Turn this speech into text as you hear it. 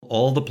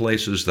all the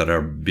places that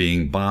are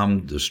being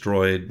bombed,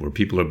 destroyed, where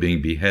people are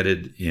being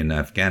beheaded in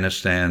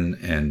Afghanistan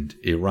and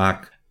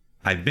Iraq,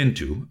 I've been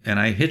to, and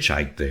I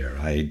hitchhiked there.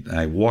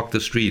 I walked the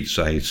streets.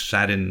 I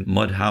sat in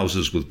mud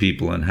houses with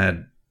people and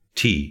had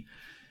tea.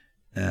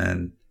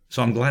 And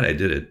so I'm glad I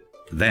did it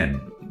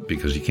then,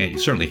 because you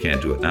certainly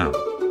can't do it now.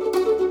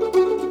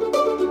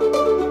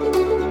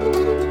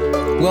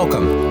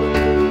 Welcome.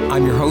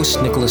 I'm your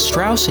host, Nicholas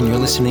Strouse, and you're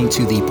listening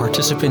to the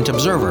Participant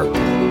Observer,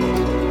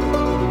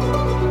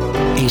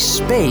 a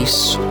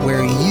space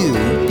where you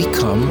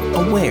become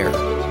aware,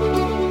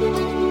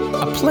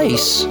 a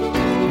place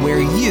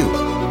where you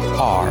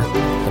are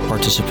the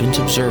Participant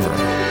Observer.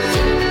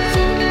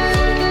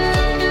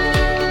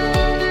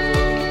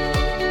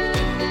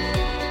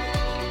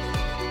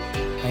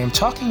 I am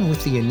talking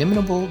with the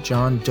inimitable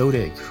John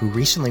Dodig, who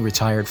recently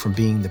retired from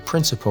being the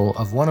principal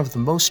of one of the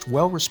most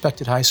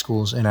well-respected high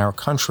schools in our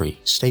country,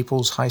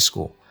 Staples High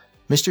School.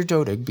 Mr.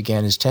 Dodig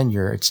began his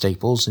tenure at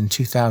Staples in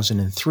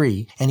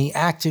 2003, and he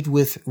acted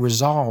with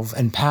resolve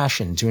and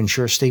passion to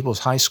ensure Staples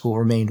High School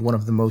remained one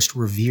of the most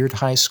revered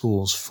high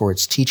schools for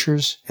its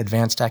teachers,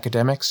 advanced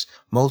academics,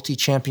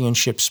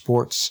 multi-championship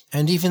sports,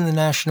 and even the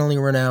nationally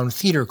renowned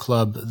theater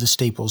club, the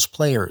Staples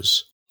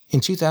Players.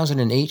 In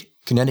 2008,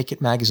 Connecticut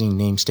Magazine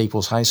named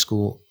Staples High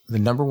School the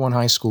 #1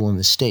 high school in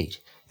the state,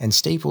 and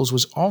Staples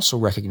was also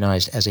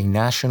recognized as a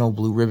National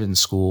Blue Ribbon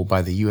School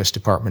by the U.S.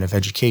 Department of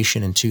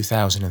Education in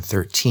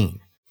 2013.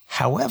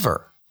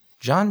 However,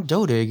 John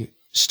Dodig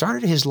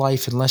started his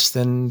life in less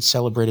than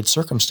celebrated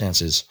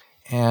circumstances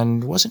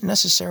and wasn't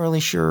necessarily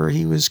sure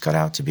he was cut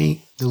out to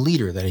be the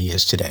leader that he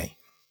is today.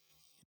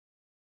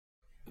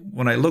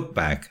 When I look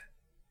back,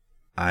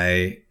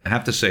 I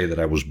have to say that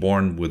I was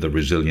born with a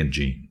resilient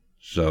gene.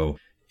 So,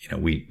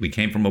 we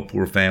came from a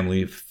poor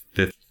family,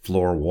 5th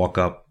floor walk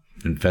up,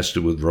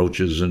 infested with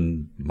roaches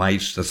and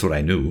mice. That's what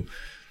I knew.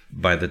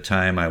 By the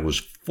time I was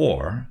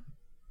 4,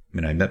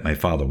 I met my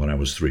father when I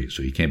was 3,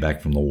 so he came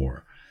back from the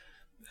war.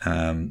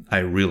 I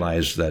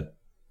realized that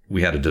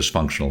we had a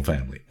dysfunctional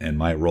family, and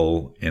my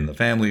role in the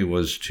family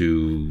was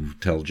to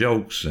tell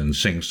jokes and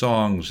sing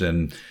songs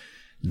and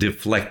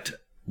deflect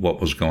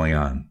what was going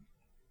on.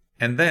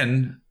 And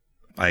then,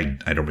 I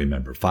don't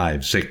remember,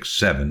 5, 6,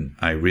 7,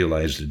 I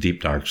realized a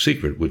deep, dark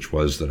secret, which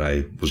was that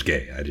I was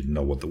gay. I didn't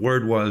know what the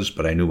word was,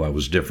 but I knew I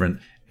was different.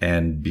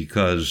 And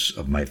because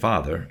of my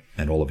father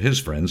and all of his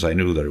friends, I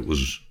knew that it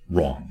was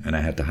wrong, and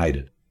I had to hide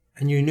it.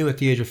 And you knew at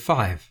the age of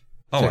 5?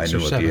 Oh, I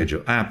knew at the age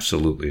of,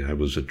 absolutely. I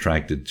was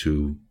attracted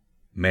to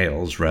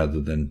males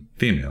rather than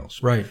females.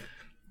 Right.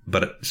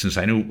 But since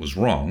I knew it was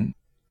wrong,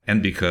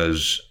 and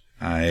because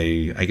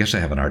I guess I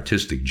have an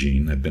artistic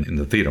gene, I've been in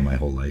the theater my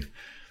whole life,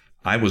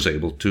 I was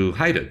able to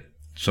hide it.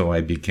 So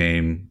I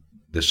became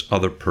this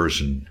other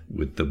person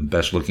with the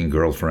best-looking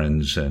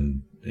girlfriends,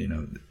 and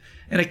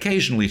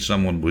occasionally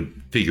someone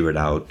would figure it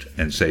out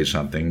and say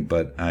something,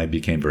 but I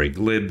became very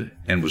glib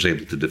and was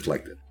able to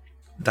deflect it.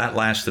 That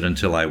lasted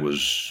until I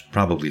was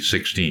probably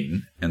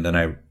 16, and then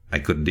I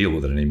couldn't deal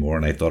with it anymore,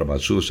 and I thought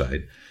about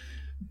suicide.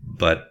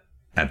 But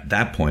at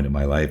that point in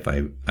my life,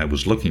 I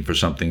was looking for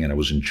something, and I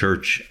was in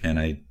church, and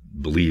I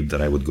believed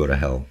that I would go to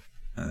hell.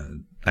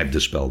 I've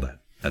dispelled that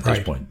at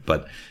this point,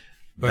 but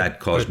that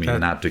caused me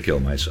not to kill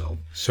myself.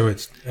 So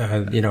it's,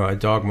 a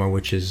dogma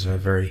which is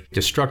very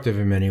destructive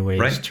in many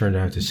ways, right. Turned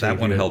out to save that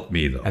one helped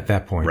me, though. At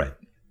that point. Right.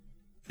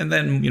 And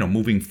then,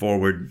 moving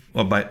forward,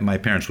 my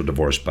parents were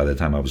divorced by the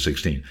time I was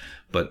 16,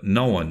 but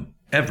no one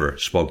ever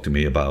spoke to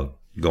me about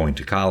going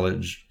to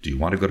college. Do you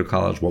want to go to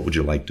college? What would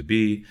you like to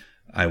be?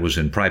 I was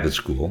in private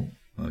school,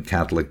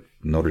 Catholic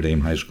Notre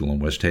Dame High School in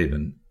West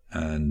Haven.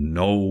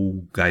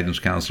 No guidance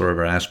counselor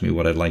ever asked me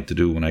what I'd like to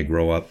do when I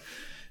grow up.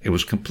 It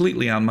was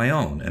completely on my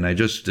own. And I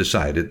just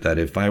decided that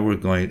if I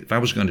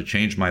was going to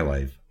change my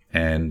life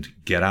and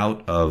get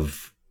out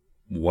of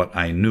what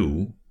I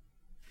knew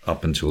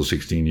up until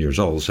 17 years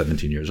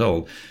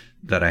old,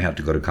 that I had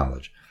to go to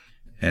college.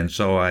 And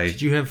so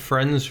Did you have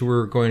friends who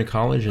were going to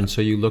college, and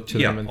so you looked to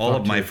them? Yeah, all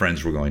of my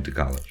friends were going to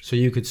college. So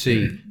you could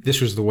see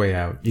this was the way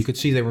out. You could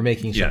see they were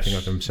making something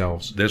of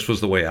themselves. This was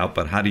the way out,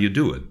 but how do you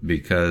do it?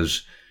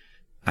 Because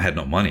I had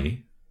no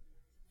money.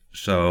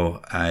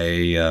 So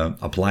I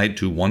applied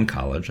to one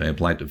college. I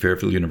applied to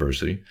Fairfield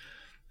University,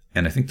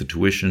 and I think the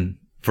tuition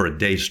for a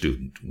day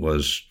student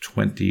was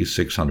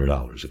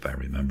 $2,600, if I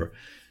remember.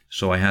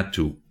 So I had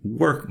to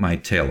work my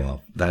tail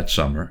off that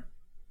summer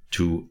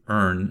to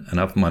earn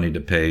enough money to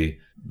pay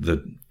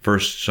the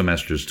first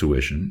semester's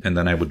tuition, and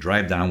then I would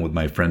drive down with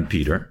my friend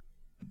Peter.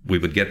 We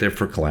would get there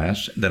for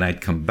class, then I'd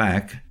come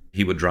back.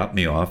 He would drop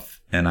me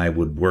off, and I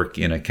would work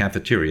in a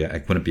cafeteria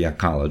at Quinnipiac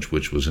College,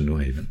 which was in New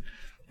Haven.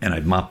 And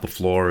I'd mop the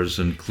floors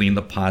and clean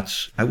the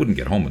pots. I wouldn't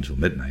get home until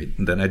midnight.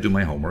 And then I'd do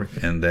my homework.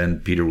 And then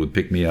Peter would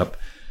pick me up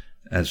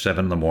at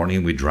 7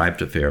 a.m. We'd drive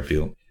to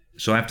Fairfield.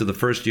 So after the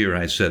first year,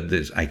 I said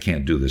this, I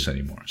can't do this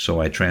anymore. So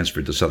I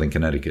transferred to Southern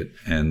Connecticut.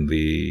 And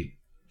the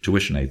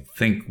tuition, I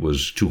think,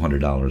 was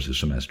 $200 a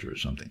semester or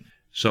something.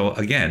 So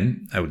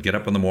again, I would get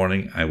up in the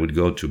morning. I would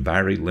go to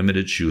Barry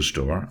Limited Shoe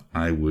Store.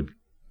 I would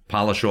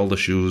polish all the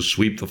shoes,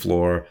 sweep the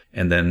floor,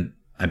 and then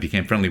I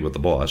became friendly with the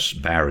boss,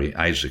 Barry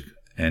Isaac,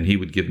 and he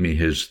would give me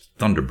his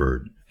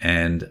Thunderbird.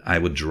 And I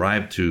would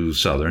drive to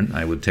Southern.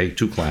 I would take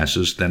 2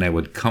 classes. Then I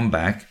would come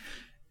back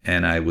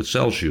and I would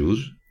sell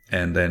shoes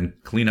and then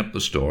clean up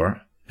the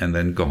store and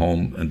then go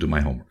home and do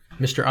my homework.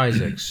 Mr.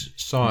 Isaacs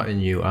saw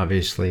in you,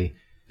 obviously,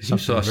 something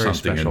he saw very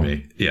something special. in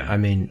me. Yeah. I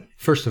mean,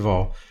 first of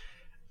all,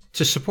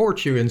 to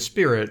support you in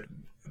spirit,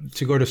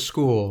 to go to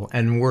school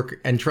and work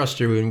and trust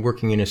you in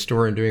working in a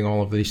store and doing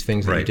all of these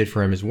things that you did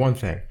for him is one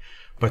thing.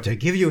 But to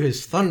give you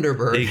his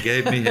Thunderbird. He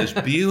gave me his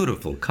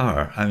beautiful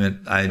car. I mean,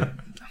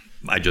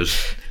 I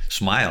just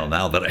smile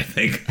now that I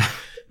think.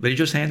 But he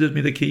just handed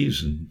me the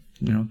keys and,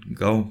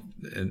 go.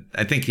 And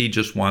I think he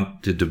just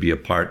wanted to be a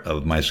part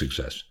of my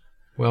success.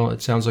 Well,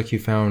 it sounds like you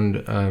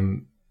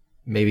found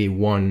maybe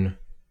one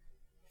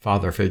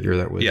father figure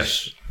that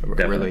was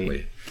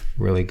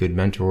really good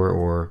mentor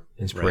or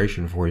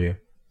inspiration for you.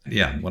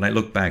 Yeah, when I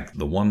look back,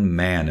 the one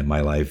man in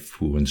my life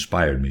who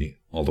inspired me,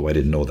 although I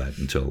didn't know that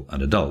until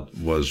an adult,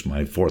 was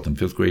my 4th and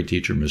 5th grade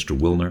teacher, Mr.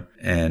 Wilner.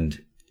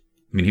 And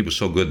I mean, he was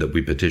so good that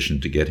we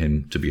petitioned to get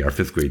him to be our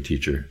 5th grade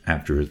teacher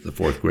after the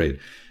 4th grade.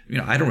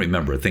 I don't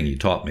remember a thing he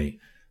taught me,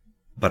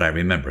 but I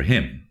remember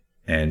him.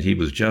 And he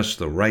was just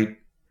the right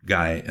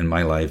guy in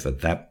my life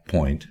at that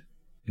point.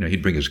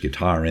 He'd bring his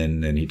guitar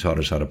in and he taught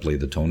us how to play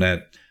the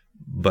tonette.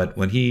 But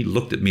when he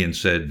looked at me and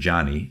said,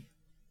 "Johnny,"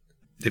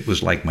 it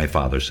was like my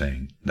father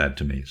saying that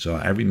to me. So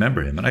I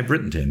remember him, and I've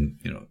written to him,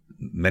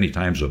 many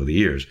times over the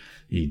years.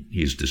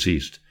 He's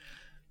deceased.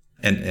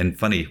 And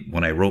funny,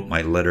 when I wrote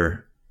my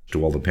letter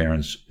to all the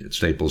parents at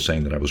Staples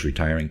saying that I was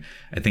retiring,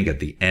 I think at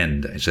the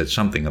end I said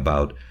something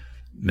about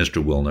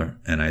Mr. Wilner,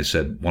 and I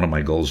said one of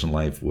my goals in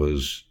life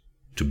was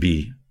to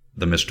be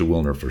the Mr.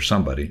 Wilner for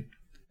somebody.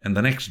 And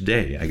the next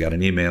day I got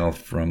an email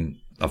from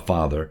a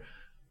father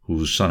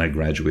whose son had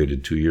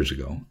graduated 2 years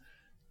ago.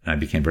 And I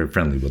became very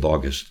friendly with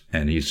August.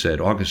 And he said,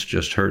 "August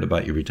just heard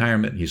about your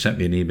retirement." He sent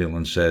me an email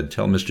and said,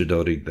 "Tell Mr.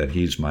 Dodig that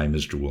he's my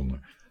Mr. Wilner."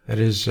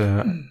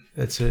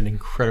 That's an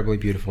incredibly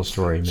beautiful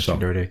story, Mr.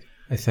 Dodig.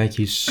 I thank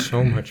you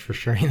so much for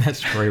sharing that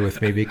story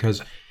with me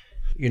because,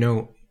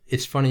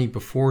 it's funny,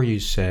 before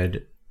you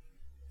said,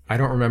 "I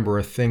don't remember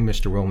a thing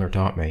Mr. Wilner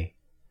taught me,"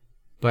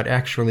 but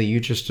actually you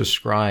just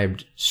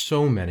described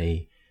so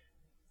many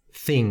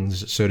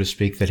things, so to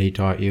speak, that he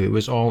taught you. It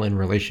was all in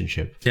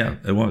relationship. Yeah,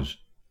 it was.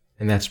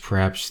 And that's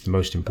perhaps the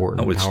most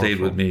important. It stayed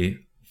with me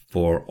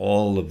for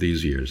all of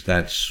these years.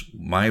 That's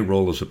my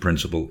role as a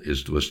principal,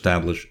 is to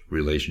establish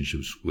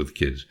relationships with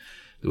kids.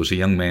 There was a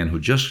young man who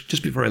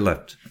just before I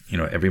left,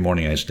 every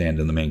morning I stand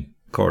in the main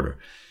corridor.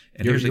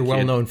 And you're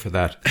well known for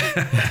that.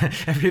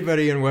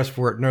 Everybody in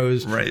Westport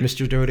knows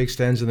Mr. Dodig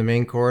stands in the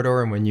main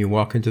corridor, and when you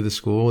walk into the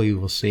school, you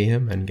will see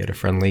him and get a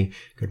friendly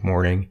good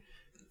morning.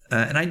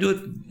 And I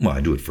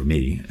do it for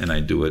me, and I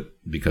do it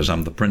because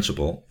I'm the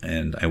principal,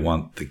 and I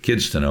want the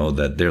kids to know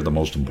that they're the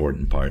most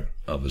important part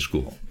of the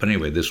school. But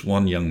anyway, this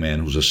one young man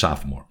who's a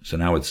sophomore, so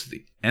now it's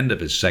the end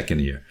of his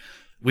 2nd year.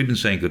 We've been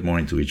saying good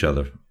morning to each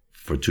other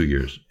for 2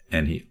 years,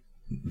 and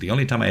the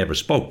only time I ever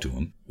spoke to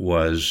him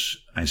was,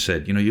 I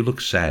said, "You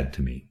look sad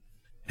to me."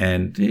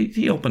 And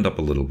he opened up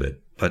a little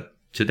bit. But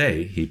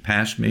today, he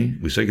passed me,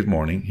 we said good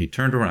morning, he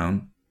turned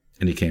around,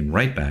 and he came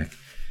right back,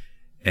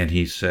 and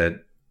he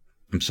said,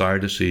 "I'm sorry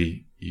to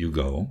see you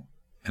go,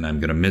 and I'm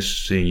going to miss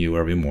seeing you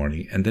every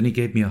morning." And then he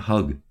gave me a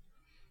hug.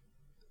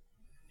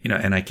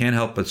 And I can't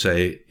help but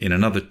say, in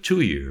another 2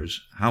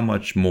 years, how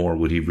much more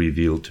would he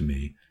reveal to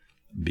me,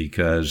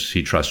 because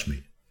he trusts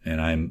me,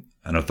 and I'm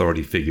an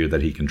authority figure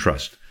that he can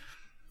trust.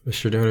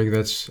 Mr. Dodig,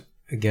 that's,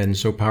 again,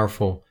 so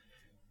powerful.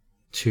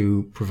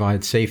 To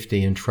provide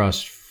safety and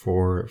trust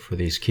for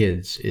these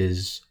kids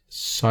is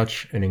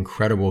such an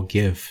incredible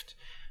gift.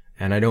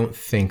 And I don't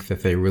think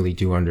that they really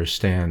do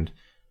understand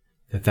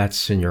that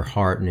that's in your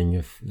heart and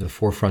in the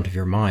forefront of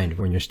your mind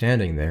when you're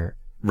standing there.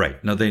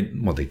 Right. No,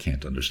 they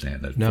can't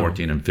understand that.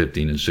 14 and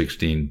 15 and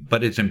 16,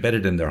 but it's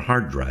embedded in their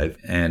hard drive,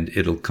 and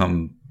it'll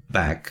come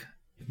back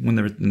when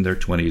they're in their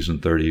 20s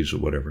and 30s or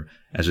whatever,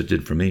 as it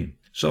did for me.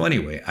 So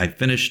anyway, I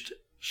finished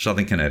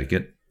Southern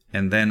Connecticut,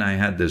 and then I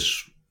had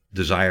this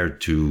desire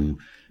to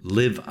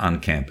live on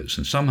campus.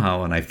 And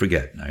somehow, and I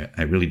forget,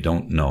 I really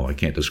don't know, I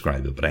can't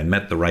describe it, but I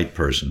met the right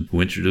person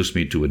who introduced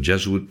me to a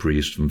Jesuit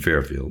priest from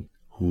Fairfield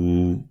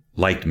who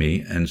liked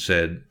me and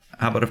said,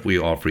 "How about if we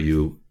offer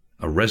you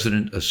a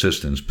resident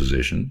assistant's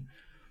position?"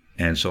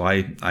 And so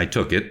I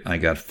took it. I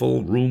got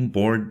full room,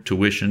 board,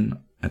 tuition.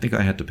 I think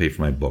I had to pay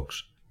for my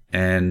books.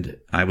 And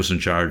I was in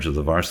charge of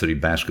the varsity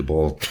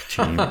basketball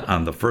team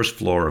on the first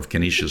floor of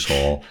Canisius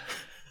Hall,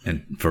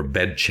 and for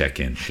bed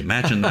check-in.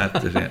 Imagine that.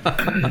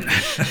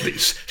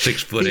 These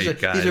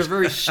 6'8" guys. These are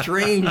very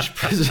strange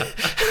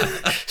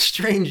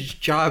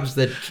jobs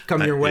that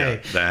come your way.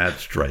 Yeah,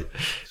 that's right.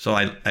 So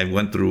I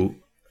went through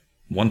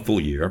one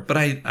full year, but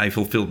I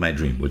fulfilled my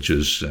dream, which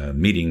is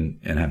meeting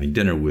and having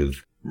dinner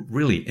with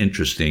really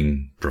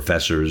interesting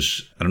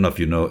professors. I don't know if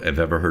have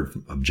ever heard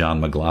of John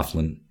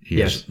McLaughlin.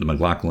 Yes. The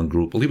McLaughlin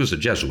Group. Well, he was a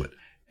Jesuit.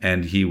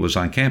 And he was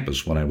on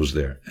campus when I was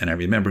there. And I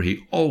remember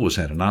he always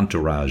had an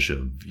entourage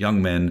of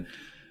young men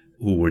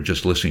who were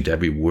just listening to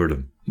every word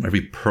of,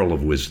 every pearl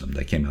of wisdom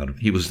that came out of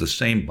him. He was the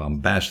same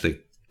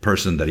bombastic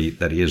person that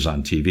he is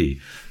on TV,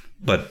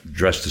 but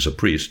dressed as a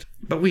priest.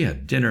 But we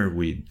had dinner,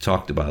 we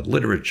talked about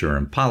literature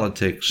and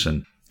politics,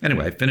 and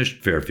anyway, I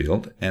finished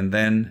Fairfield, and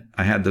then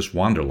I had this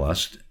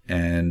wanderlust,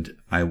 and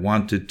I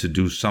wanted to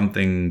do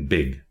something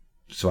big.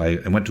 So I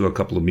went to a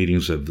couple of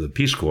meetings of the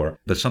Peace Corps,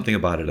 but something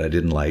about it I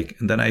didn't like.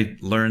 And then I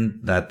learned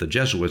that the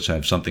Jesuits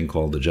have something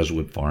called the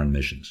Jesuit Foreign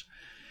Missions,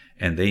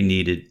 and they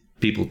needed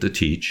people to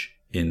teach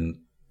in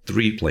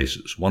 3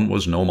 places. One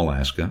was Nome,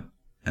 Alaska,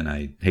 and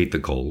I hate the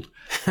cold.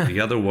 The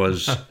other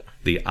was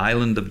the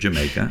island of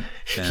Jamaica.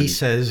 He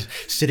says,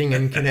 sitting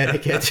in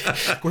Connecticut,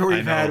 where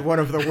we've had one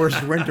of the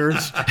worst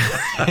winters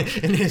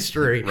in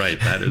history. Right,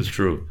 that is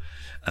true.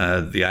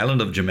 The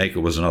island of Jamaica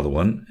was another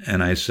one,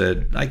 and I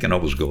said, I can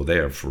always go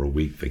there for a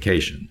week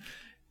vacation.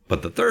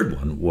 But the third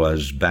one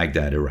was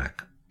Baghdad,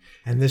 Iraq.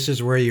 And this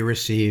is where you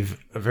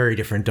receive a very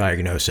different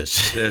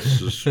diagnosis.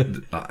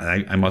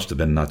 I must have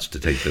been nuts to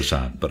take this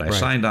on, but I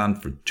signed on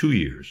for 2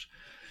 years.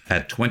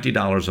 At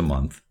 $20 a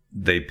month,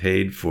 they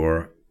paid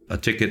for a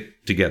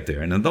ticket to get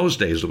there. And in those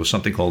days, there was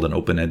something called an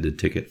open-ended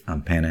ticket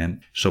on Pan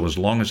Am. So as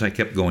long as I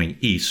kept going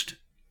east,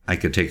 I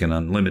could take an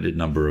unlimited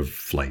number of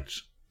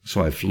flights.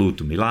 So I flew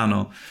to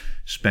Milano,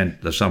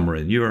 spent the summer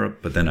in Europe,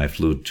 but then I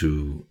flew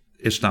to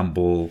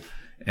Istanbul,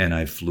 and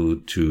I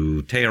flew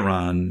to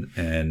Tehran.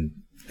 And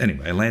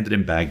anyway, I landed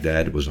in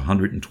Baghdad. It was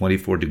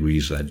 124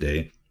 degrees that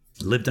day.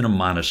 Lived in a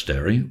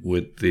monastery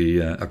with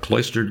a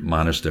cloistered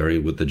monastery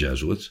with the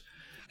Jesuits.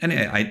 And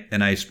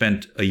I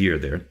spent a year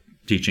there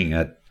teaching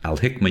at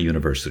Al-Hikmah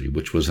University,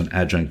 which was an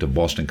adjunct of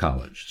Boston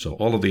College. So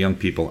all of the young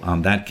people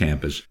on that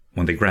campus,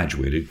 when they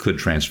graduated, could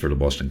transfer to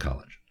Boston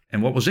College.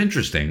 And what was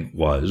interesting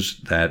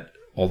was that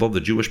although the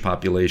Jewish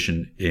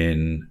population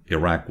in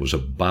Iraq was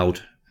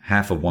about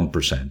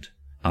 0.5%,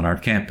 on our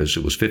campus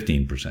it was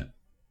 15%.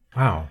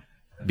 Wow.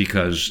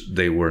 Because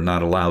they were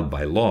not allowed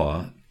by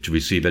law to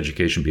receive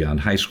education beyond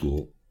high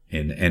school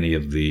in any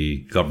of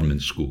the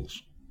government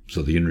schools.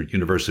 So the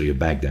University of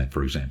Baghdad,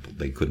 for example,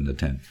 they couldn't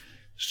attend.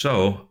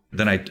 So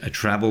then I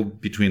traveled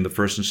between the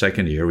first and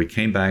second year. We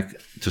came back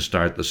to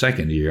start the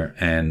second year,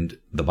 and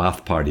the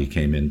Ba'ath Party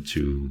came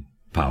into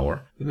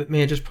power.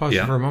 May I just pause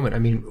for a moment? I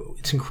mean,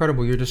 it's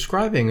incredible. You're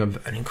describing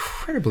an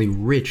incredibly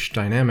rich,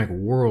 dynamic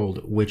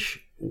world, which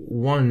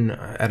one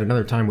at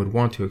another time would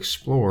want to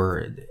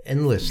explore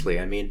endlessly.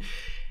 I mean,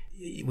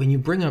 when you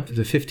bring up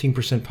the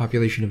 15%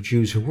 population of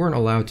Jews who weren't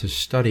allowed to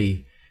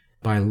study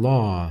by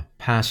law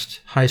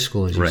past high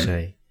school, as you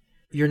say,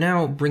 you're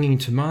now bringing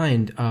to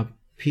mind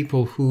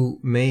people who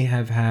may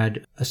have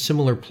had a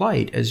similar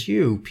plight as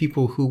you,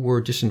 people who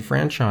were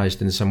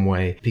disenfranchised in some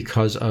way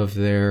because of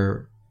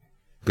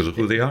because of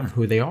who they are.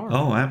 Who they are.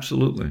 Oh,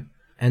 absolutely.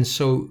 And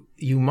so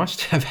you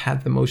must have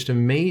had the most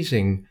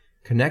amazing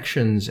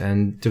connections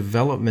and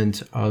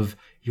development of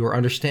your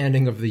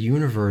understanding of the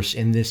universe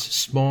in this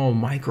small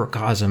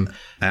microcosm.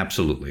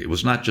 Absolutely. It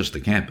was not just the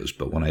campus,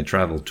 but when I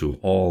traveled to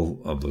all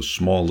of the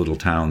small little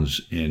towns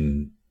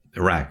in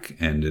Iraq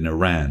and in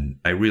Iran,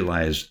 I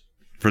realized,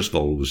 first of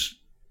all, it was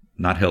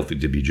not healthy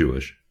to be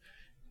Jewish.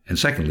 And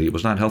secondly, it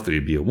was not healthy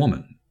to be a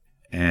woman.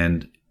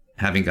 And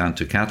having gone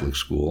to Catholic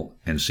school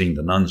and seeing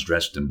the nuns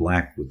dressed in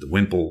black with the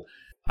wimple,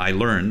 I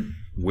learned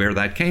where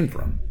that came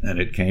from. And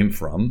it came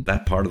from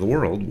that part of the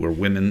world where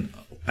women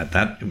at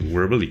that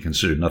were really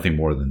considered nothing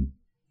more than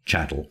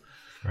chattel.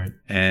 Right.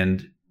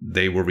 And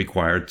they were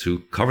required to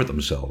cover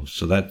themselves.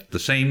 So that the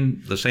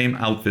same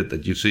outfit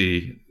that you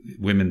see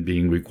women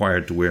being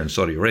required to wear in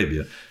Saudi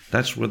Arabia,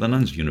 that's where the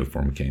nun's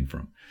uniform came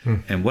from.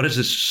 And what does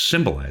this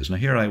symbolize? Now,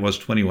 here I was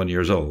 21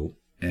 years old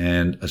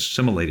and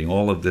assimilating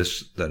all of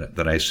this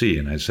that I see.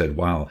 And I said,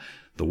 wow,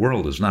 the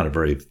world is not a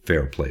very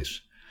fair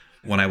place.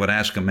 When I would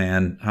ask a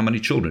man, how many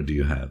children do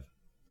you have?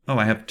 Oh,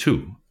 I have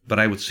 2, but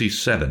I would see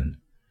 7,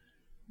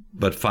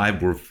 but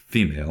 5 were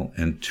female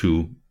and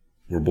 2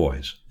 were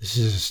boys. This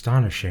is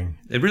astonishing.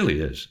 It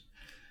really is.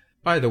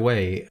 By the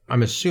way,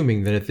 I'm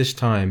assuming that at this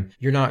time,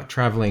 you're not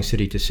traveling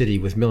city to city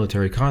with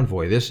military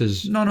convoy. This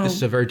is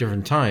a very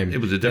different time. It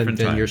was a different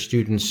time. Than your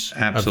students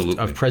Absolutely.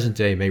 Of present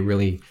day may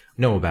really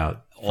know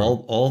about.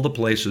 All the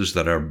places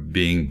that are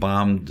being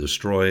bombed,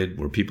 destroyed,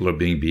 where people are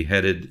being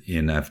beheaded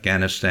in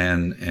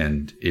Afghanistan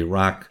and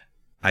Iraq,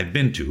 I've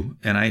been to,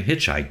 and I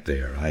hitchhiked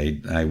there.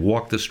 I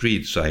walked the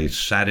streets. I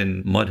sat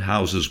in mud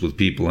houses with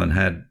people and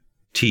had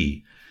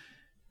tea.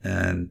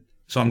 And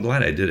so I'm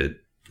glad I did it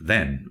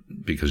then,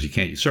 because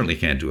you certainly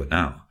can't do it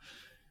now.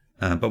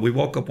 But we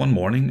woke up one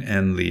morning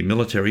and the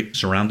military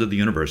surrounded the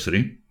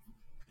university,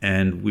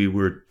 and we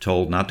were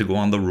told not to go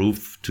on the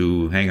roof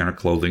to hang our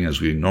clothing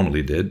as we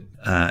normally did,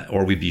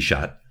 or we'd be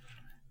shot.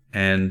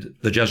 And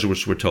the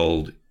Jesuits were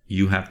told,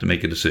 you have to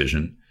make a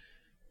decision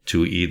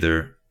to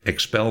either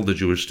expel the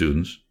Jewish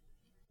students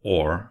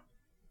or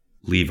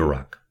leave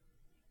Iraq.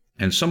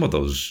 And some of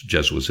those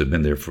Jesuits had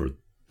been there for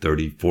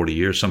 30, 40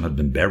 years. Some had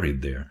been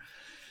buried there.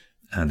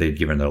 And they'd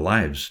given their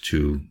lives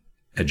to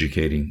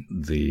educating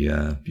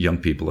the young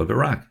people of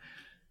Iraq.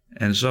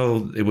 And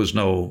so it was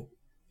no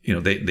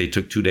they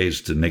took 2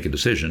 days to make a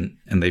decision,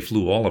 and they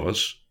flew all of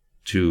us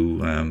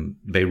to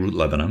Beirut,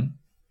 Lebanon,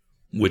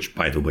 which,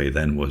 by the way,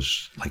 then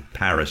was like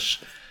Paris.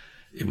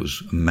 It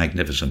was a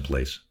magnificent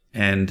place.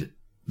 And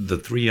the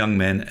 3 young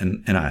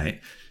men and I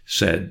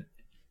said,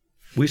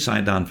 we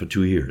signed on for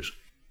 2 years.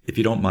 If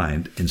you don't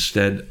mind,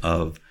 instead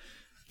of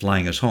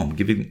flying us home,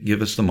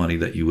 give us the money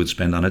that you would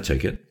spend on a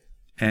ticket,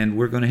 and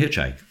we're going to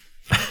hitchhike.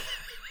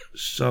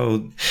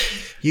 So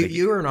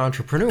you were an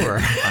entrepreneur.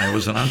 I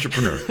was an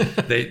entrepreneur.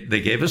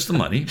 They gave us the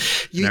money.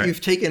 You've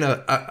taken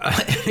an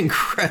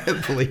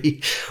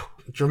incredibly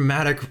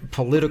dramatic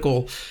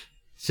political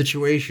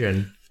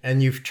situation,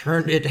 and you've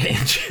turned it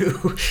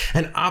into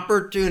an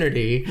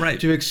opportunity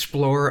to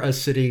explore a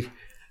city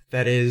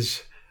that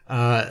is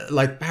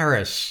like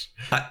Paris.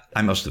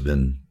 I must have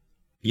been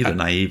either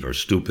naive or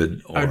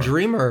stupid. Or a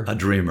dreamer. A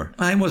dreamer.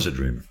 I was a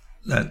dreamer.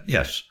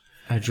 Yes.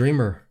 A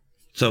dreamer.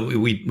 So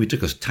we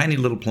took a tiny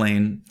little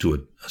plane to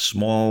a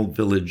small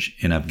village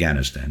in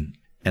Afghanistan.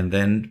 And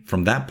then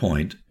from that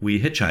point,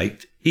 we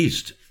hitchhiked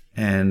east.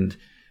 And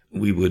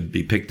we would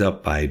be picked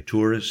up by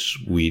tourists.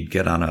 We'd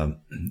get on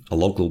a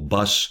local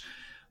bus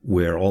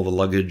where all the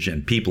luggage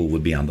and people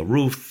would be on the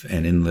roof.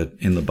 And in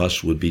the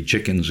bus would be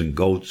chickens and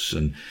goats.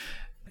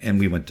 And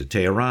we went to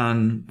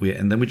Tehran.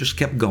 And then we just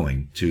kept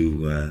going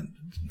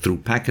through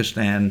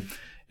Pakistan.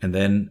 And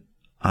then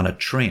on a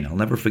train, I'll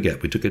never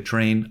forget, we took a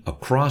train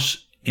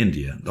across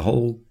India, the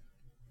whole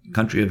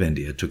country of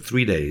India. It took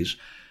 3 days.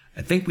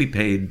 I think we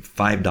paid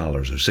 $5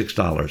 or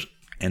 $6,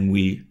 and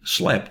we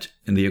slept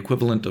in the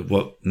equivalent of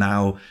what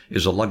now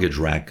is a luggage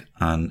rack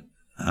on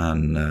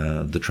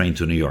the train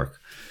to New York.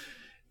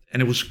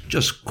 And it was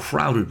just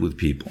crowded with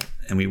people.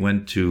 And we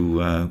went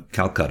to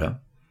Calcutta,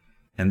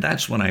 and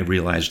that's when I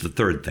realized the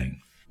third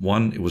thing.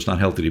 1, it was not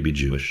healthy to be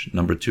Jewish.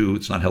 Number 2,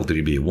 it's not healthy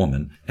to be a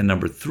woman. And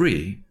number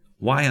 3,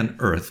 why on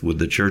earth would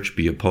the church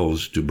be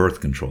opposed to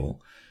birth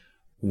control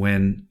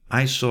when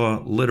I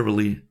saw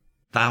literally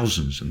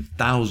thousands and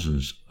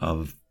thousands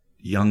of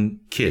young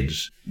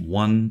kids,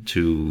 1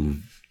 to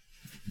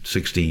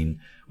 16,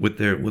 with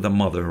a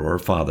mother or a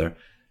father,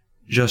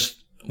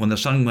 just when the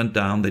sun went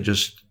down, they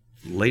just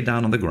lay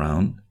down on the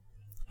ground,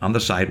 on the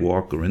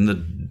sidewalk or in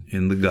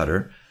the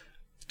gutter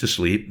to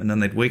sleep, and then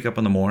they'd wake up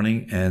in the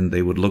morning and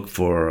they would look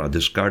for a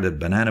discarded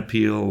banana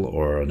peel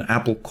or an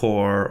apple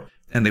core.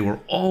 And they were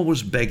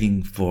always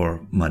begging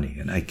for money.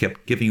 And I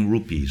kept giving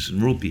rupees.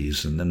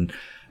 And then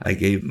I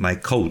gave my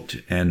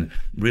coat and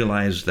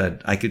realized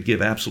that I could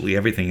give absolutely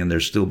everything and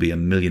there'd still be a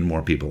million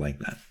more people like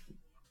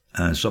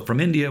that. So from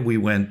India, we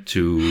went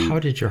to... How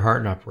did your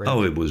heart not break?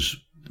 Oh,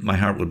 my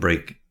heart would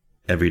break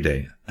every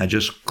day. I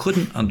just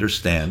couldn't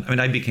understand. I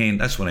mean,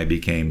 that's when I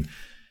became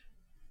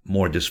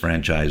more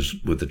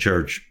disfranchised with the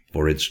church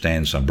for its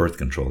stance on birth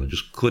control. I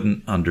just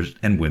couldn't understand,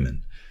 and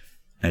women.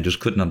 I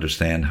just couldn't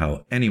understand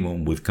how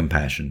anyone with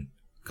compassion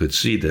could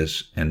see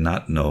this and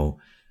not know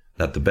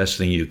that the best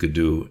thing you could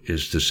do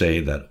is to say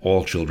that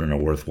all children are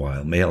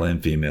worthwhile, male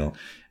and female.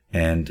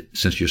 And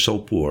since you're so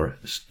poor,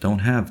 don't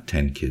have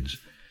 10 kids.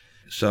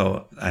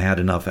 So I had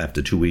enough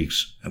after 2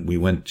 weeks. We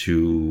went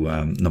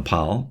to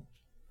Nepal,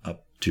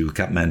 up to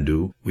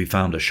Kathmandu. We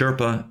found a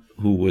Sherpa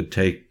who would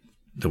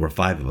there were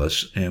 5 of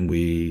us, and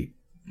we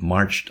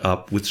marched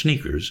up with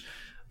sneakers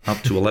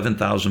up to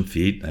 11,000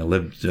 feet. I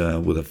lived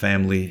with a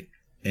family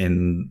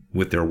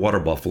with their water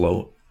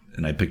buffalo,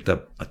 and I picked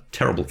up a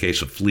terrible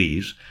case of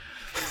fleas.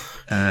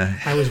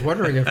 I was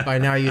wondering if by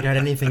now you'd had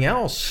anything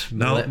else.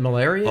 No.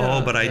 Malaria?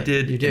 Oh, but I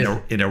did. You did.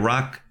 In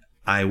Iraq,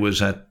 I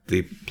was at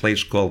the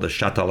place called the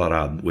Shat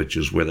al-Arab, which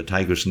is where the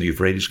Tigris and the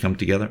Euphrates come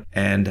together.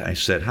 And I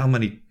said, how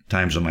many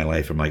times in my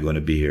life am I going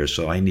to be here?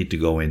 So I need to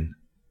go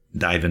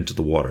dive into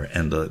the water.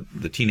 And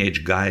the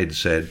teenage guide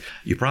said,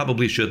 you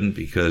probably shouldn't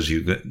because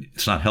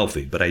it's not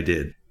healthy. But I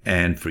did.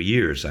 And for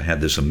years, I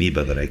had this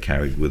amoeba that I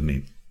carried with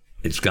me.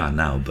 It's gone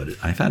now, but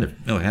I've had it.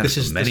 I had it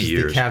for many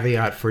years. This is the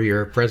caveat for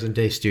your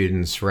present-day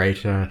students, right?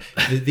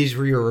 These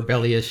were your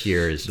rebellious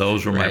years.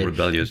 Those were my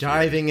rebellious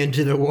Diving years.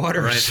 Into the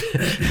waters.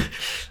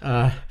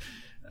 Right.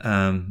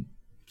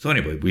 So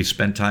anyway, we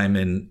spent time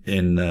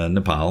in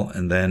Nepal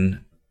and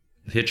then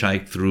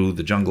hitchhiked through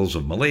the jungles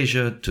of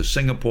Malaysia to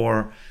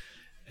Singapore.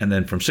 And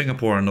then from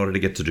Singapore, in order to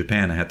get to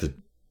Japan, I had to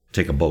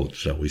take a boat.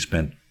 So we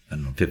spent, I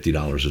don't know,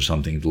 $50 or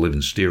something to live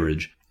in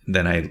steerage.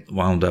 Then I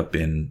wound up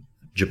in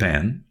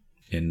Japan,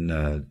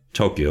 in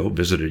Tokyo,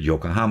 visited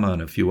Yokohama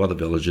and a few other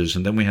villages,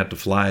 and then we had to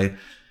fly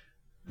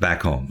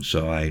back home.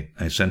 So I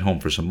sent home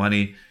for some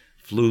money,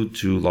 flew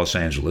to Los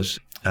Angeles.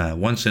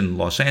 Once in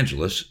Los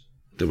Angeles,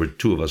 there were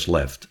 2 of us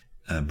left,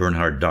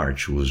 Bernhard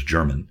Darch, who was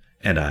German,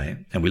 and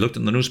I. And we looked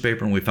in the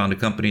newspaper and we found a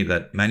company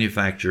that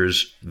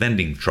manufactures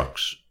vending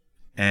trucks.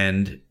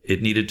 And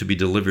it needed to be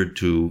delivered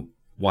to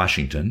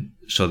Washington.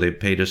 So they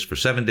paid us for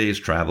 7 days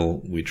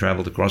travel. We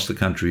traveled across the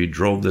country,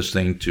 drove this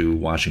thing to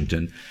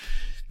Washington,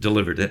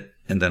 delivered it.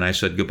 And then I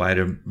said goodbye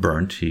to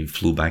Bernd. He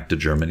flew back to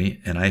Germany.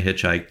 And I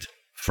hitchhiked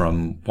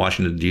from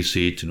Washington,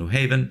 D.C. to New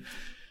Haven,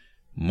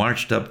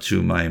 marched up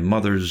to my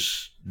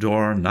mother's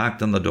door,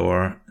 knocked on the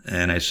door.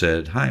 And I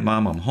said, hi,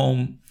 Mom, I'm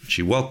home.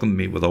 She welcomed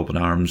me with open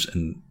arms.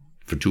 And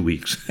for 2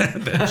 weeks.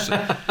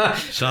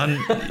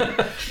 Son,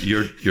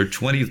 you're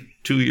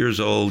 22 years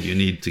old. You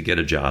need to get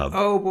a job.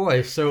 Oh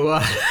boy! So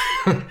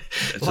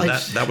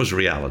that was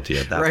reality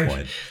at that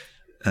point.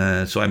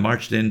 So I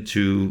marched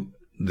into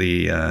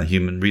the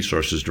Human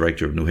Resources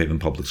Director of New Haven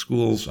Public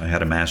Schools. I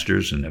had a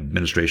master's in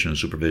administration and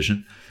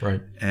supervision.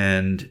 Right.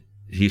 And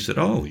he said,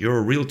 "Oh, you're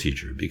a real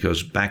teacher,"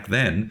 because back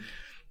then,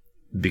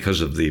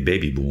 because of the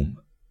baby boom,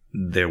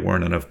 there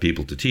weren't enough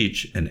people to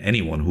teach, and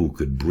anyone who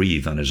could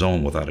breathe on his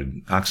own without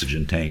an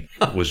oxygen tank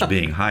was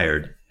being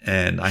hired.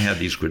 And I had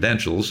these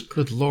credentials.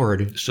 Good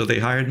Lord. So they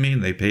hired me,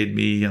 and they paid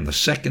me on the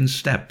second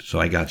step. So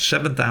I got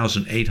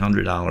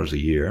 $7,800 a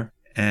year.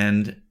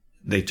 And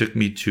they took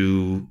me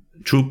to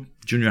Troop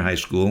Junior High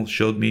School,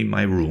 showed me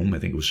my room. I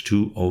think it was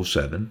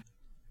 207.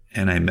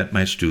 And I met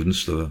my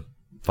students the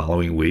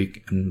following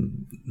week.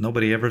 And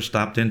nobody ever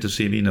stopped in to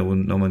see me. No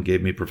one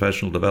gave me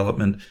professional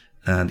development.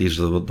 These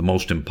are the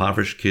most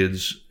impoverished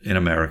kids in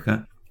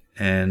America.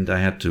 And I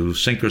had to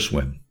sink or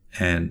swim.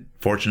 And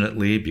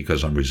fortunately,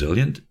 because I'm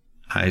resilient,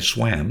 I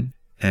swam.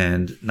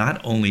 And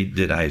not only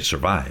did I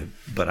survive,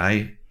 but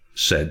I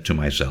said to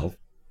myself,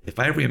 if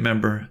I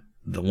remember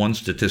the one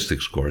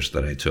statistics course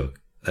that I took,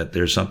 that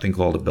there's something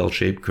called a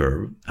bell-shaped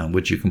curve on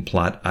which you can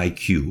plot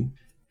IQ,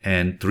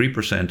 and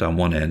 3% on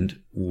one end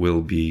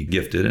will be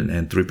gifted,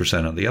 and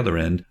 3% on the other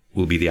end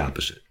will be the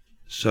opposite.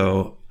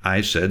 So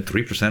I said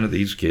 3% of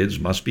these kids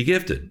must be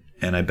gifted,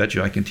 and I bet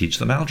you I can teach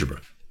them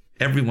algebra.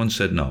 Everyone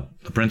said no.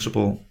 The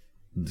principal,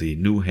 the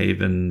New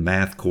Haven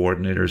math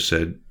coordinator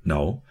said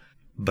no,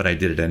 but I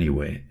did it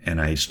anyway. And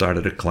I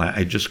started a class.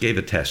 I just gave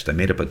a test. I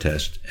made up a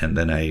test, and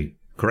then I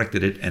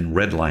corrected it and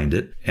redlined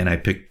it, and I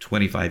picked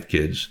 25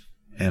 kids,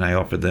 and I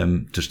offered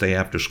them to stay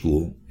after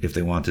school if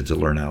they wanted to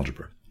learn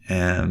algebra.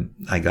 And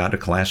I got a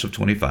class of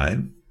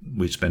 25.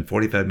 We spent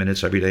 45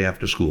 minutes every day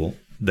after school.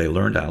 They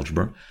learned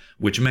algebra,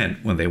 which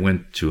meant when they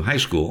went to high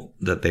school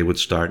that they would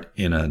start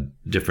in a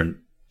different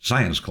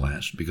science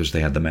class because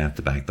they had the math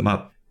to back them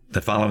up.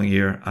 The following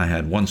year, I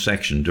had one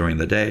section during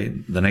the day.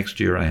 The next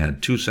year, I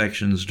had 2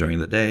 sections during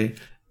the day.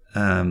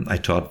 I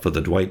taught for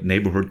the Dwight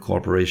Neighborhood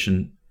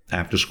Corporation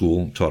after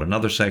school, taught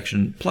another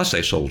section. Plus,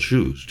 I sold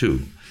shoes,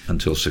 too,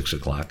 until 6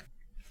 o'clock.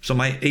 So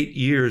my 8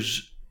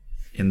 years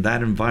in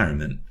that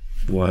environment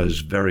was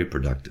very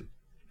productive.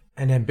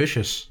 And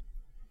ambitious.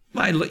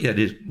 When I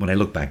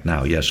look back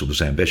now, yes, it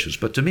was ambitious.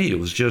 But to me, it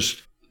was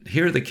just,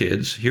 here are the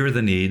kids, here are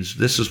the needs,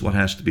 this is what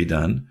has to be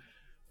done.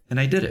 And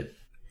I did it.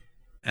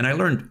 And I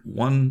learned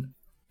one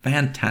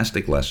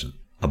fantastic lesson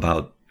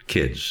about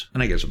kids,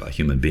 and I guess about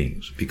human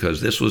beings,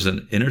 because this was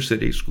an inner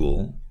city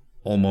school,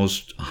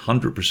 almost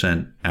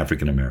 100%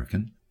 African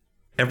American.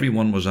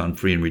 Everyone was on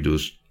free and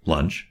reduced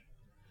lunch.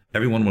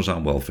 Everyone was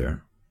on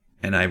welfare.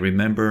 And I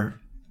remember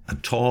a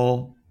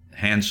tall,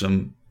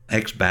 handsome,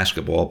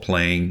 ex-basketball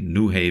playing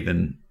New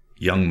Haven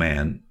young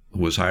man who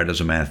was hired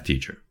as a math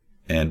teacher.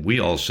 And we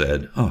all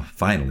said, oh,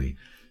 finally,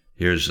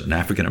 here's an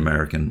African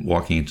American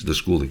walking into the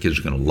school. The kids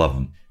are going to love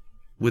him.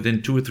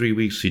 Within 2 or 3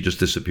 weeks, he just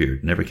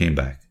disappeared, never came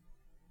back.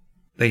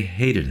 They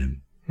hated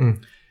him.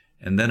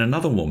 And then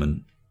another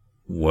woman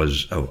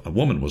was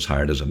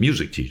hired as a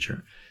music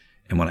teacher.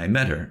 And when I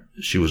met her,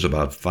 she was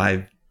about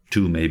 5'2"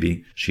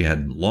 maybe. She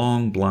had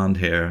long blonde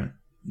hair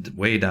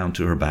way down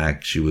to her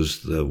back. She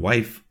was the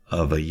wife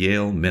of a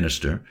Yale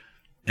minister.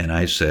 And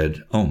I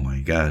said, oh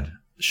my God,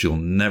 she'll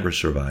never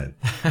survive.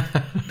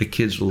 The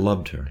kids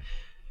loved her.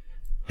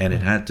 And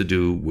it had to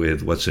do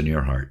with what's in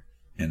your heart.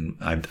 And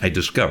I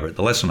discovered,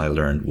 the lesson I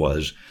learned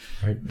was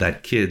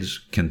that kids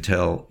can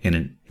tell in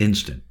an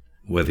instant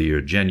whether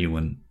you're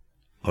genuine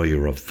or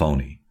you're a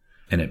phony.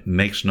 And it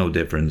makes no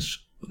difference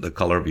the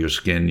color of your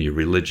skin, your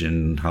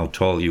religion, how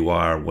tall you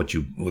are,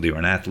 whether you're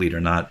an athlete or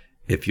not.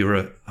 If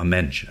you're a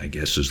mensch, I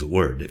guess is the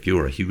word, if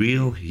you're a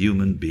real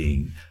human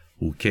being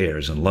who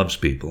cares and loves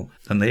people,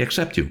 then they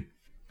accept you.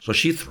 So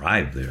she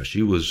thrived there.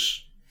 She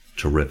was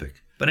terrific.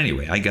 But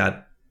anyway, I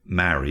got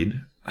married.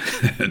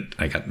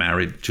 I got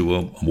married to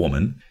a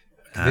woman.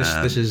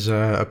 This is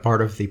a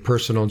part of the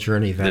personal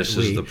journey that this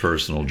is the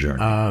personal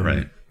journey,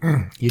 right?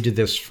 You did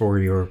this for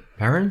your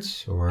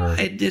parents, or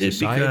I did it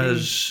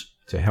because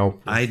to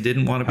help. I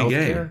didn't want to be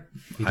gay.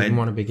 You didn't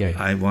want to be gay.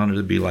 I wanted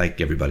to be like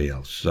everybody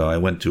else. So I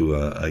went to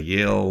a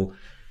Yale.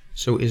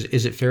 So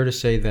is it fair to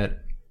say that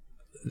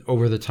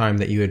over the time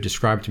that you had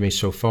described to me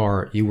so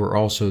far, you were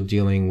also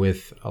dealing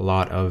with a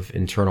lot of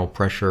internal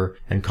pressure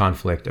and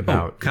conflict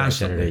about your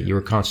identity? You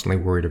were constantly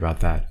worried about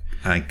that.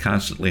 I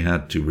constantly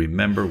had to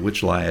remember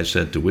which lie I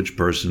said to which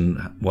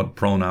person, what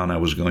pronoun I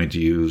was going to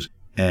use.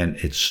 And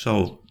it's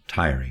so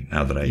tiring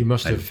now that You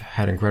must have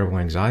had incredible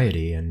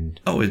anxiety and...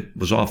 Oh, it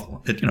was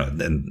awful.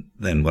 Then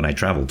when I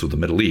traveled to the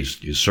Middle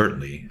East,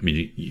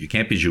 you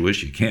can't be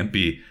Jewish, you can't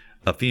be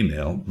a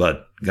female,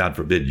 but God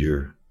forbid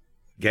you're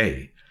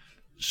gay.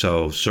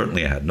 So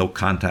certainly I had no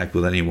contact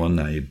with anyone.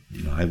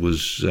 I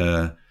was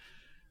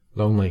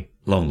lonely.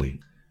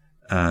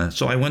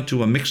 So I went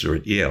to a mixer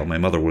at Yale. My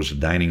mother was a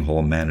dining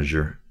hall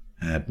manager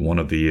at one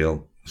of the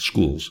Yale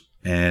schools.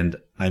 And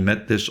I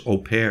met this au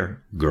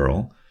pair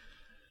girl,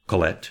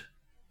 Colette.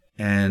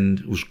 and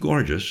it was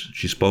gorgeous.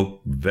 She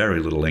spoke very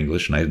little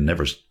English, and I had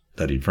never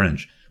studied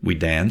French. We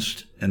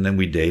danced, and then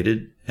we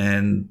dated,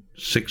 and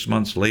 6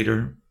 months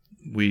later,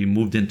 we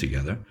moved in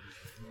together.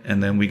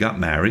 And then we got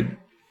married,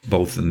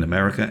 both in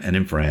America and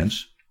in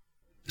France,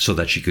 so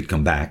that she could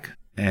come back.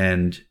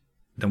 And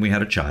then we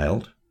had a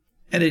child.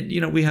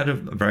 And we had a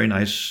very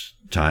nice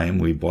time.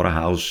 We bought a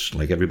house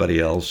like everybody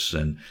else,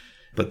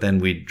 but then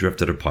we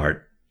drifted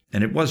apart.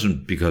 And it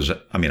wasn't because,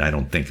 I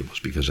don't think it was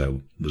because I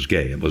was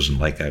gay. It wasn't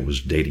like I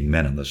was dating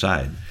men on the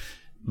side.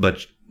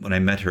 But when I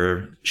met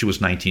her, she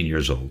was 19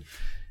 years old,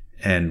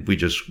 and we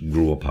just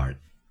grew apart.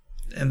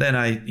 And then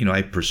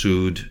I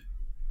pursued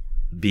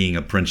being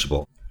a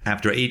principal.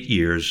 After 8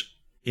 years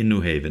in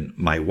New Haven,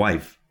 my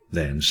wife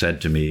then said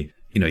to me,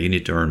 you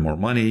need to earn more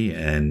money,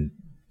 and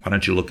why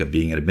don't you look at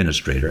being an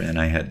administrator? And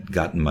I had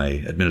gotten my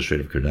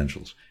administrative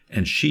credentials.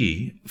 And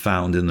she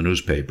found in the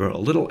newspaper a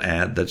little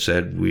ad that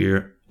said,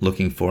 we're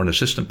looking for an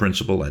assistant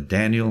principal at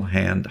Daniel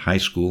Hand High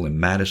School in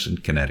Madison,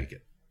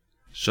 Connecticut.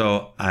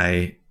 So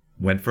I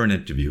went for an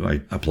interview.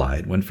 I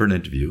applied, went for an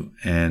interview,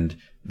 and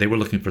they were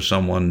looking for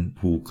someone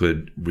who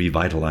could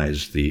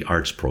revitalize the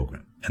arts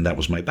program. And that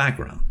was my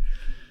background,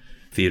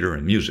 theater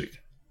and music.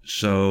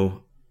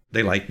 So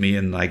they liked me,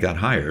 and I got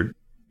hired.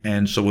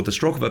 And so with the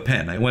stroke of a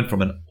pen, I went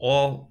from an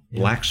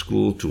all-black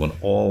school to an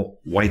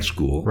all-white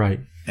school. Right.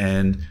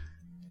 And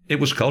it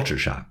was culture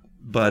shock.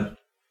 But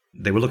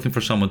they were looking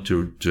for someone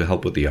to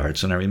help with the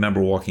arts. And I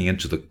remember walking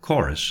into the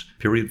chorus,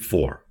 period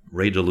 4.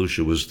 Ray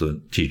DeLucia was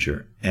the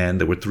teacher, and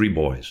there were 3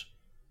 boys,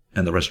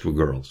 and the rest were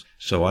girls.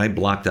 So I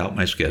blocked out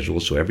my schedule,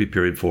 so every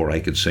period 4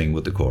 I could sing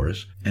with the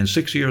chorus. And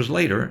 6 years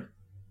later,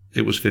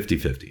 it was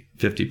 50-50.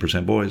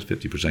 50% boys,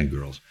 50%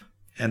 girls.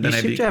 And then you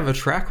seem to have a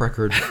track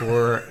record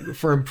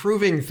for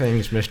improving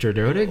things, Mr.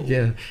 Dodig.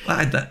 Yeah,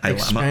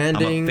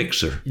 expanding. I'm a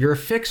fixer. You're a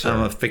fixer.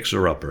 I'm a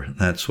fixer-upper.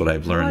 That's what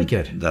I've learned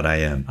that I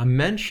am. A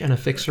mensch and a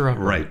fixer-upper.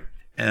 Right.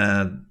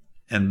 And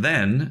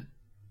then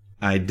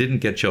I didn't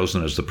get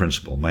chosen as the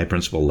principal. My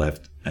principal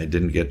left. I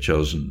didn't get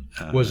chosen.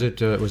 Was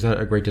that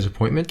a great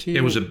disappointment to you?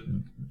 It was a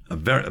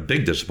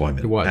big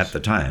disappointment at the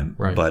time.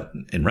 Right. But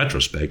in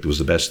retrospect, it was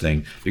the best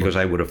thing because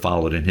I would have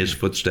followed in his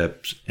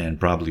footsteps and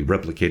probably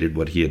replicated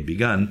what he had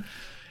begun.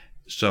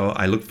 So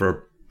I looked for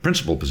a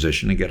principal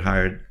position and get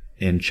hired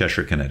in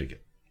Cheshire,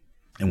 Connecticut.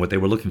 And what they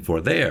were looking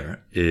for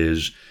there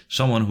is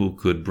someone who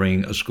could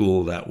bring a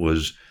school that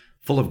was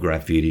full of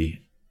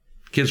graffiti,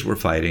 kids were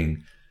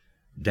fighting,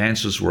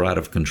 dances were out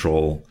of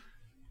control,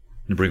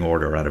 and bring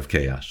order out of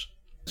chaos.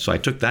 So I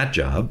took that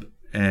job,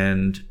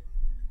 and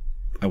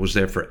I was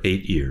there for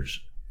 8 years.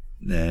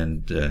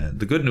 And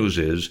the good news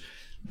is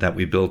that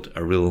we built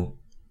a real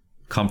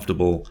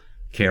comfortable,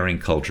 caring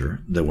culture.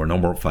 There were no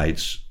more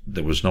fights.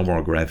 There was no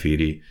more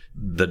graffiti.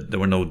 There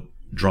were no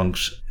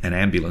drunks and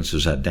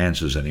ambulances at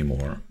dances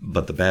anymore.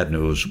 But the bad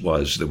news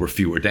was there were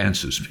fewer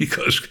dances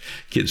because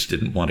kids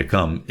didn't want to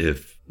come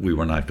if we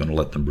were not going to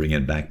let them bring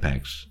in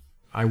backpacks.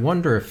 I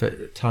wonder if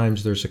at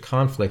times there's a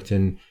conflict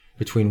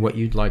between what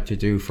you'd like to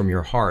do from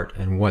your heart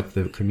and what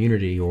the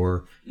community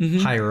or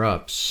higher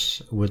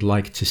ups would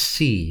like to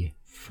see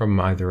from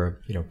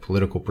either a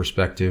political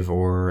perspective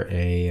or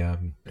a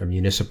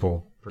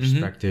municipal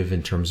perspective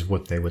in terms of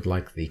what they would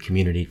like the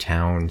community,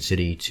 town,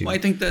 city to. Well, I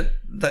think that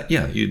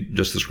you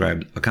just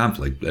described a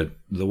conflict. That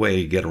the way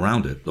you get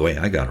around it, the way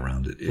I got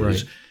around it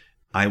is,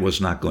 I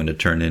was not going to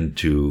turn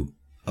into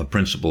a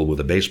principal with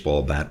a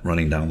baseball bat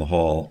running down the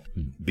hall,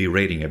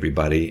 berating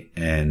everybody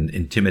and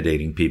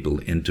intimidating people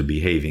into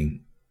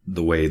behaving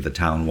the way the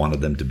town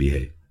wanted them to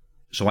behave.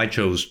 So I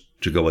chose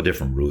to go a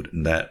different route,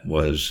 and that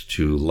was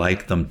to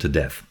like them to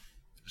death.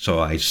 So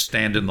I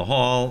stand in the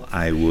hall.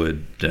 I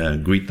would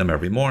greet them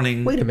every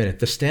morning. Wait a minute.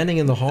 The standing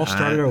in the hall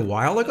started a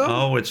while ago?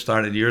 Oh, it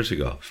started years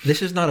ago.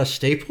 This is not a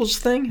Staples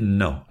thing?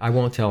 No. I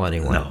won't tell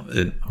anyone. No.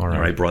 All right.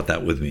 I brought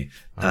that with me.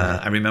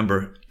 I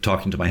remember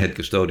talking to my head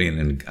custodian,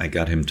 and I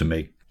got him to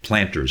make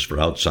planters for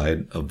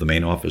outside of the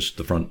main office,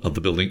 the front of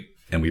the building,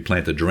 and we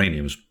planted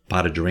geraniums,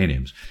 potted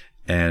geraniums.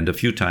 And a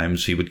few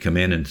times he would come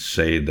in and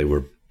say they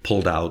were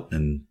pulled out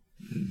and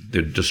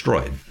they're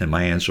destroyed. And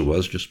my answer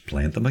was just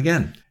plant them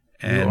again.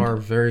 And you are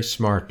very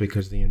smart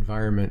because the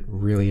environment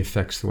really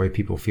affects the way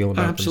people feel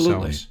about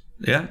themselves.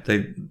 Yeah.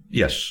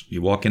 Yes.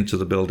 You walk into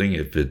the building,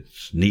 if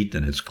it's neat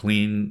and it's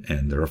clean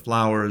and there are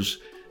flowers,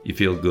 you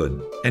feel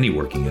good. Any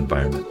working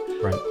environment.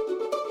 Right.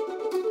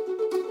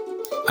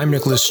 I'm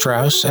Nicholas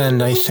Strouse,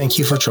 and I thank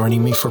you for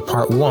joining me for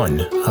part 1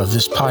 of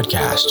this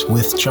podcast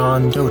with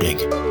John Dodig.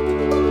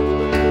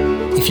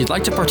 If you'd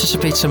like to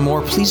participate some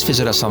more, please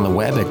visit us on the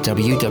web at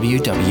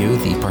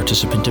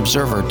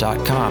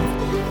www.theparticipantobserver.com,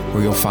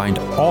 where you'll find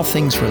all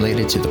things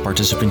related to the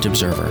Participant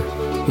Observer.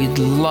 We'd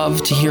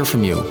love to hear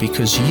from you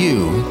because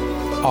you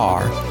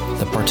are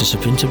the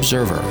Participant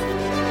Observer.